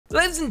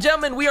Ladies and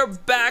gentlemen, we are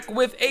back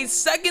with a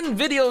second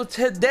video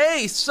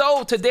today.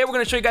 So today we're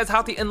going to show you guys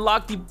how to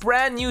unlock the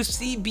brand new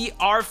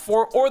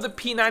CBR4 or the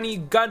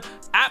P90 gun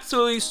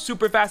absolutely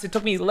super fast. It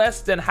took me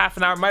less than half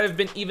an hour, might have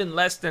been even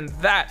less than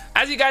that.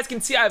 As you guys can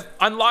see, I've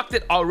unlocked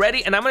it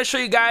already, and I'm going to show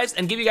you guys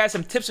and give you guys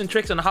some tips and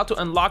tricks on how to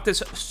unlock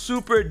this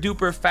super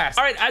duper fast.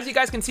 All right, as you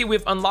guys can see,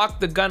 we've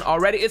unlocked the gun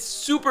already. It's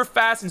super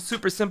fast and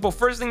super simple.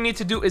 First thing you need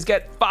to do is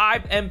get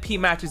 5 MP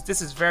matches. This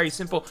is very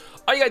simple.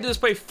 All you gotta do is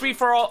play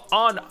free-for-all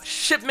on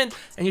shipment,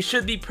 and you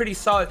should be pretty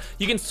solid.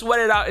 You can sweat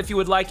it out if you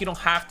would like. You don't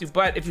have to,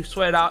 but if you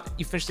sweat it out,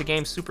 you finish the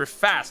game super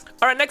fast.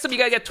 All right, next up, you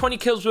gotta get 20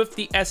 kills with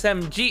the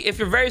SMG. If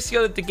you're very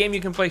skilled at the game, you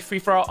can play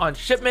free-for-all on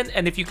shipment,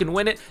 and if you can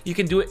win it, you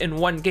can do it in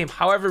one game.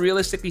 However,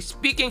 realistically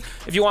speaking,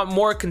 if you want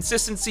more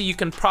consistency, you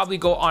can probably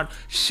go on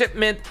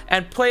shipment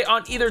and play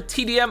on either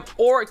TDM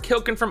or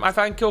kill confirm. I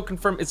find kill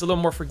confirm is a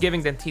little more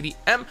forgiving than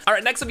TDM. All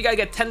right, next up, you gotta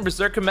get 10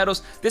 berserker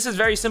medals. This is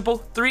very simple.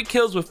 3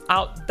 kills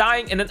without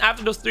dying, and then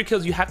after those 3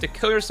 kills, you have to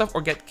kill yourself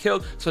or get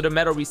killed, so the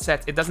medal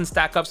resets. It doesn't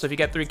stack up, so if you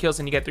get 3 kills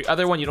and you get 3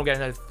 other one, you don't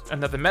get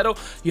another medal.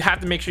 You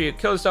have to make sure you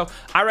kill yourself.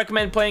 I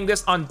recommend playing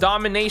this on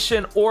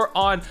domination or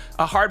on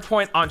a hard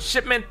point on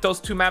shipment. Those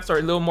 2 maps are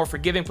a little more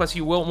forgiving, plus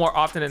you will more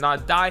often than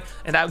not die,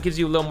 and that gives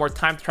you a little more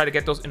time to try to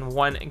get those in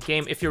one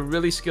game. If you're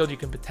really skilled, you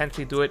can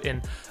potentially do it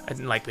in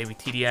like maybe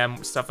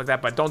TDM, stuff like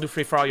that, but don't do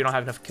free for all. You don't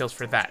have enough kills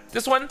for that.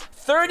 This one,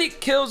 30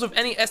 kills with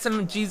any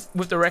SMGs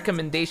with the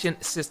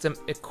recommendation system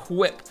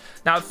equipped.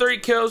 Now 30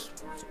 kills,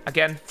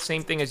 again,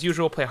 same thing as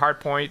usual. Play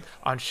hardpoint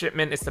on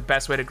shipment. It's the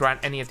best way to grind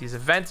any of these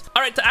events.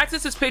 All right, to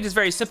access this page is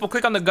very simple.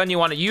 Click on the gun you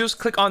want to use,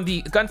 click on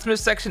the gunsmith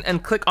section,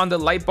 and click on the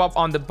light bulb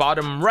on the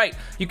bottom right.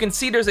 You can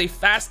see there's a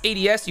fast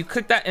ADS. You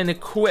click that and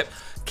equip.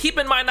 Keep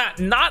in mind that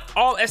not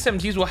all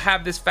SMGs will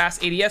have this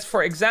fast ADS.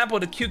 For example,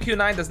 the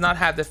QQ9 does not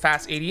have the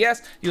fast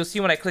ADS. You'll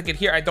see when I click it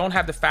here, I don't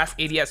have the fast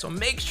ADS. So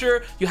make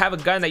sure you have a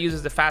gun that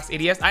uses the fast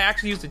ADS. I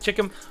actually use the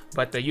Chicken,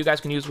 but you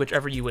guys can use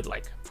whichever you would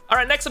like. All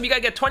right, next up, you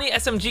gotta get 20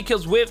 SMG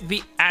kills with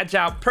the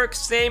Agile perk,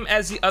 same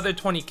as the other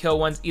 20 kill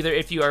ones. Either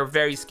if you are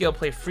very skilled,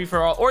 play free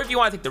for all, or if you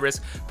want to take the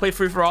risk, play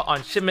free for all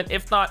on shipment.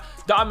 If not,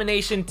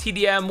 domination,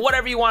 TDM,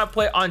 whatever you want to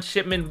play on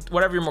shipment,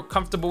 whatever you're more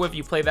comfortable with,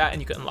 you play that and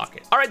you can unlock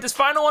it. All right, this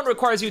final one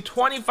requires you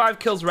 25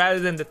 kills rather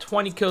than the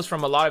 20 kills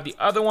from a lot of the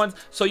other ones,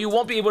 so you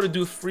won't be able to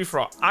do free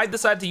for all. I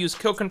decided to use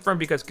kill confirm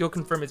because kill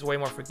confirm is way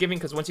more forgiving,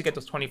 because once you get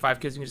those 25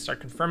 kills, you can just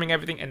start confirming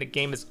everything and the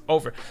game is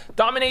over.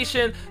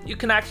 Domination, you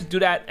can actually do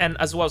that, and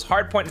as well as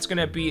hardpoint, it's going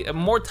to be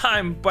more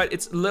time, but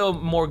it's a little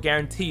more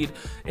guaranteed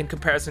in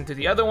comparison to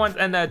the other ones.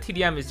 And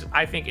TDM is,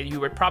 I think you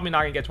were probably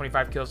not going to get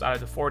 25 kills out of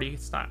the 40.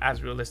 It's not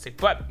as realistic,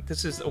 but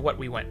this is what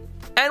we went.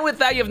 And with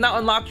that, you have now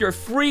unlocked your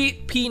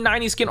free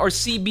P90 skin, or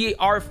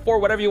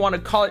CBR4, whatever you want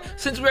to call it.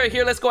 Since we're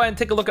here, let's go ahead and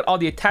take a look at all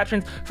the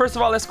attachments. First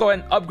of all, let's go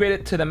ahead and upgrade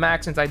it to the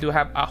max, since I do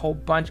have a whole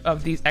bunch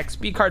of these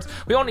XP cards.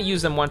 We only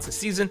use them once a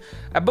season.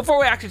 Before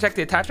we actually check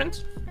the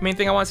attachments, main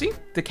thing I want to see,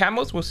 the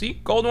camos, we'll see.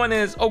 Gold one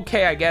is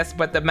okay, I guess,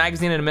 but the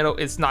magazine in the middle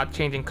is not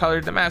changing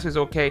color. The mask is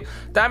okay.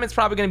 Diamond's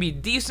probably going to be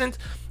decent.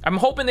 I'm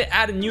hoping they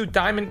add a new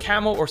diamond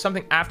camo or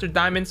something after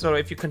diamond, so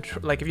if you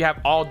control, like if you have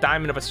all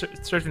diamond of a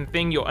certain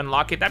thing, you'll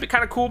unlock it. That'd be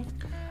kind of cool.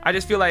 I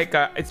just feel like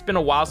it's been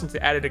a while since they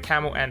added a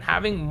camo, and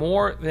having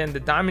more than the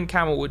diamond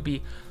camo would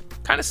be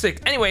kind of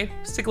sick. Anyway,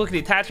 let's take a look at the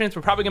attachments.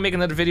 We're probably gonna make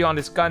another video on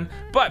this gun,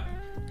 but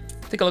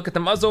take a look at the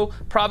muzzle.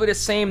 Probably the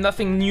same,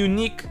 nothing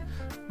unique.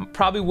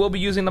 Probably will be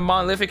using the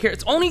monolithic here.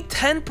 It's only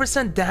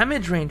 10%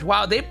 damage range.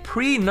 Wow, they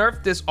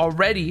pre-nerfed this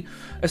already,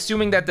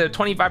 assuming that the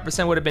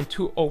 25% would have been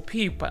too OP,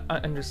 but I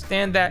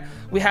understand that.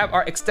 We have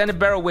our extended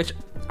barrel, which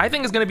I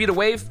think is going to be the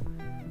wave.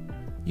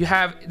 You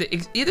have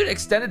either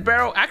extended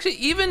barrel, actually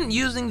even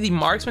using the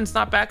marksman's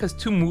not bad because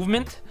 2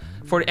 movement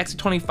for the extra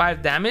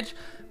 25 damage,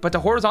 but the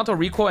horizontal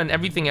recoil and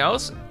everything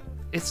else,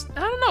 it's, I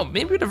don't know,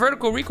 maybe the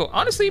vertical recoil.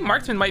 Honestly,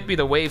 marksman might be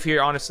the wave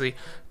here, honestly.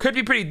 Could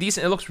be pretty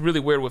decent. It looks really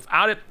weird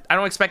without it. I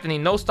don't expect any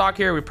no stock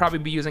here. We'd probably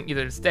be using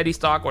either the steady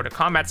stock or the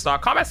combat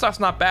stock. Combat stock's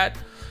not bad.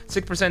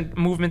 6%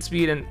 movement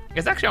speed, and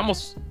it's actually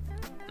almost,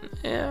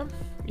 yeah,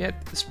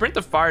 sprint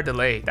to fire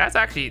delay. That's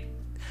actually,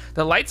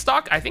 the light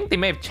stock, I think they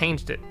may have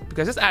changed it,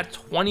 because this adds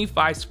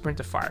 25 sprint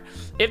to fire.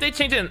 If they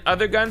change it in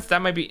other guns, that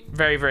might be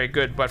very, very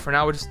good, but for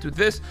now, we'll just do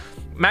this.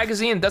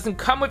 Magazine doesn't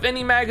come with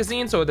any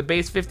magazine, so the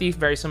base 50,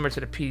 very similar to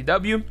the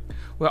PW.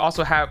 We'll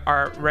also have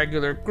our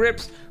regular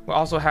grips. We'll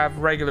also have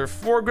regular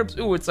foregrips.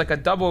 Ooh, it's like a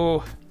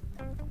double.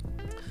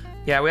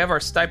 Yeah, we have our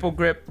stipple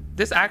grip.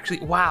 This actually,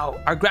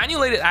 wow, our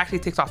granulated actually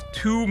takes off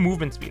 2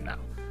 movement speed now.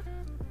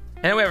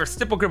 And then we have our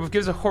stipple grip, which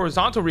gives a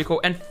horizontal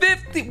recoil and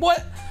 50.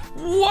 What?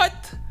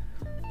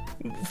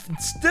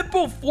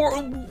 Stipple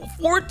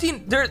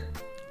 14. There,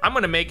 I'm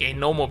gonna make a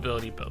no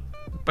mobility build,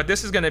 but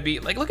this is gonna be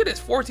like, look at this,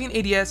 14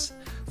 ADS.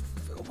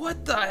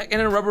 What the heck?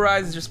 And then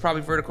rubberized is just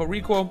probably vertical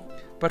recoil,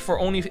 but for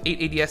only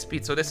 8 ADS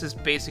speed. So this is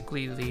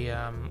basically the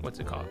what's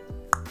it called?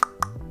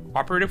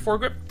 Operative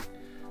foregrip.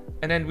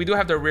 And then we do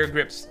have the rear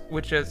grips,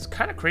 which is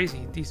kind of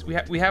crazy. These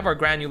we have our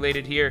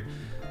granulated here,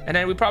 and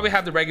then we probably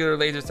have the regular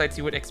laser sights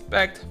you would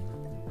expect.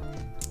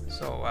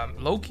 So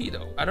low key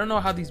though, I don't know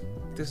how this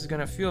is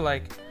gonna feel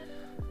like.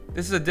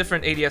 This is a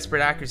different ADS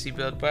spread accuracy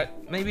build,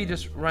 but maybe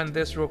just run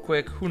this real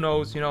quick. Who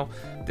knows, you know,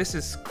 this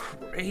is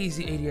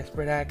crazy ADS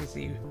spread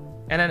accuracy.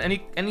 And then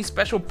any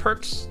special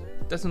perks,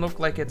 doesn't look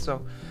like it,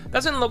 so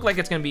doesn't look like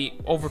it's gonna be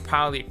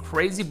overpoweredly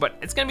crazy, but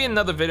it's gonna be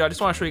another video. I just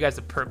want to show you guys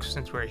the perks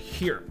since we're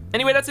here.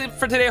 Anyway, that's it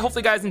for today.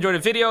 Hopefully you guys enjoyed the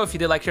video. If you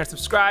did, like, share, and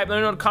subscribe. Let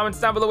me know in the comments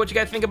down below what you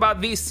guys think about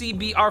the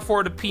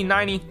CBR4 to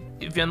P90.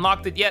 If you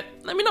unlocked it yet,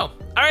 let me know.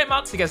 All right, I'm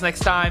out. See you guys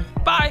next time.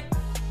 Bye.